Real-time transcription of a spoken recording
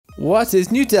What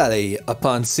is New Delhi?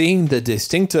 Upon seeing the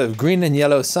distinctive green and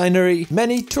yellow scenery,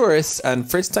 many tourists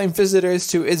and first-time visitors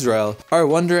to Israel are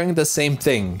wondering the same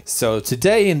thing. So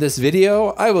today in this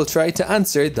video, I will try to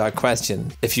answer that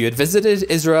question. If you had visited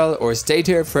Israel or stayed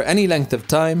here for any length of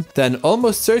time, then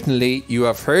almost certainly you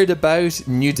have heard about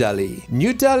New Delhi.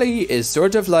 New Delhi is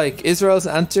sort of like Israel's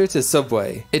answer to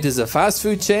Subway. It is a fast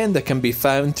food chain that can be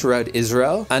found throughout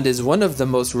Israel and is one of the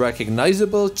most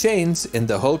recognizable chains in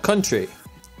the whole country.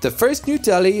 The first New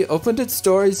Deli opened its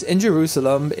doors in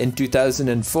Jerusalem in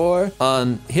 2004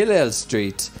 on Hillel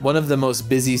Street, one of the most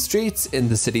busy streets in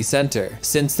the city center.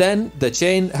 Since then, the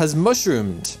chain has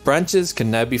mushroomed. Branches can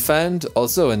now be found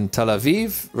also in Tel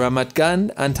Aviv, Ramat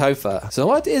Gan, and Haifa. So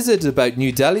what is it about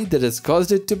New Delhi that has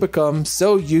caused it to become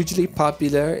so hugely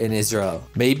popular in Israel?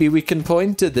 Maybe we can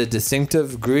point to the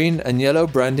distinctive green and yellow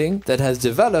branding that has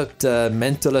developed a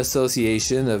mental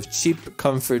association of cheap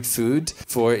comfort food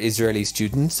for Israeli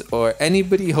students, or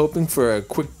anybody hoping for a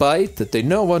quick bite that they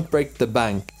know won't break the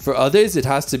bank. For others, it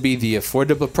has to be the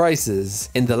affordable prices.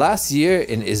 In the last year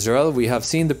in Israel, we have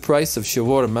seen the price of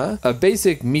shawarma, a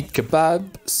basic meat kebab,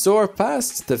 soar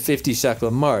past the 50 shekel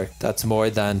mark. That's more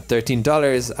than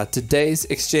 $13 at today's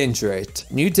exchange rate.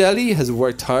 New Delhi has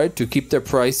worked hard to keep their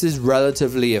prices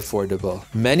relatively affordable.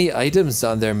 Many items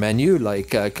on their menu,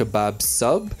 like a kebab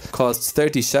sub, costs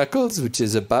 30 shekels, which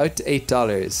is about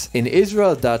 $8. In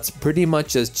Israel, that's pretty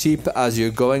much as cheap as you're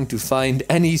going to find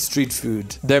any street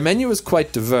food. Their menu is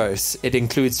quite diverse. It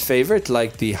includes favorite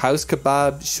like the house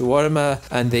kebab, shawarma,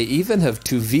 and they even have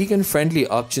two vegan-friendly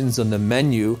options on the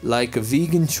menu like a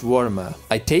vegan shawarma.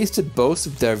 I tasted both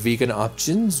of their vegan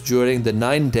options during the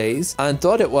 9 days and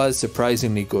thought it was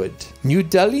surprisingly good. New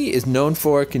Delhi is known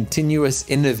for continuous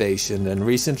innovation and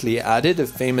recently added a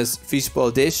famous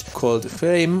fishbowl dish called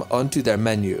kheim onto their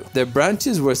menu. Their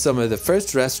branches were some of the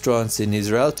first restaurants in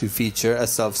Israel to feature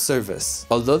a self-service.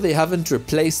 Although they haven't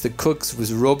replaced the cooks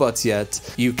with robots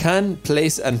yet, you can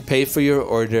place and pay for your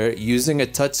order using a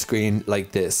touchscreen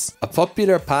like this. A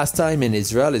popular pastime in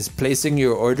Israel is placing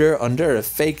your order under a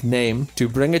fake name to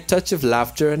bring a touch of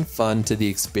laughter and fun to the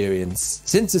experience.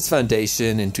 Since its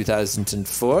foundation in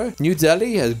 2004, New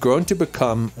Delhi has grown to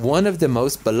become one of the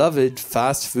most beloved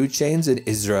fast food chains in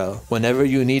Israel. Whenever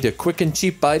you need a quick and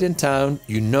cheap bite in town,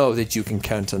 you know that you can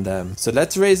count on them. So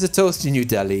let's raise a toast to New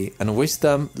Delhi and wish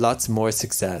them lots more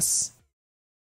success.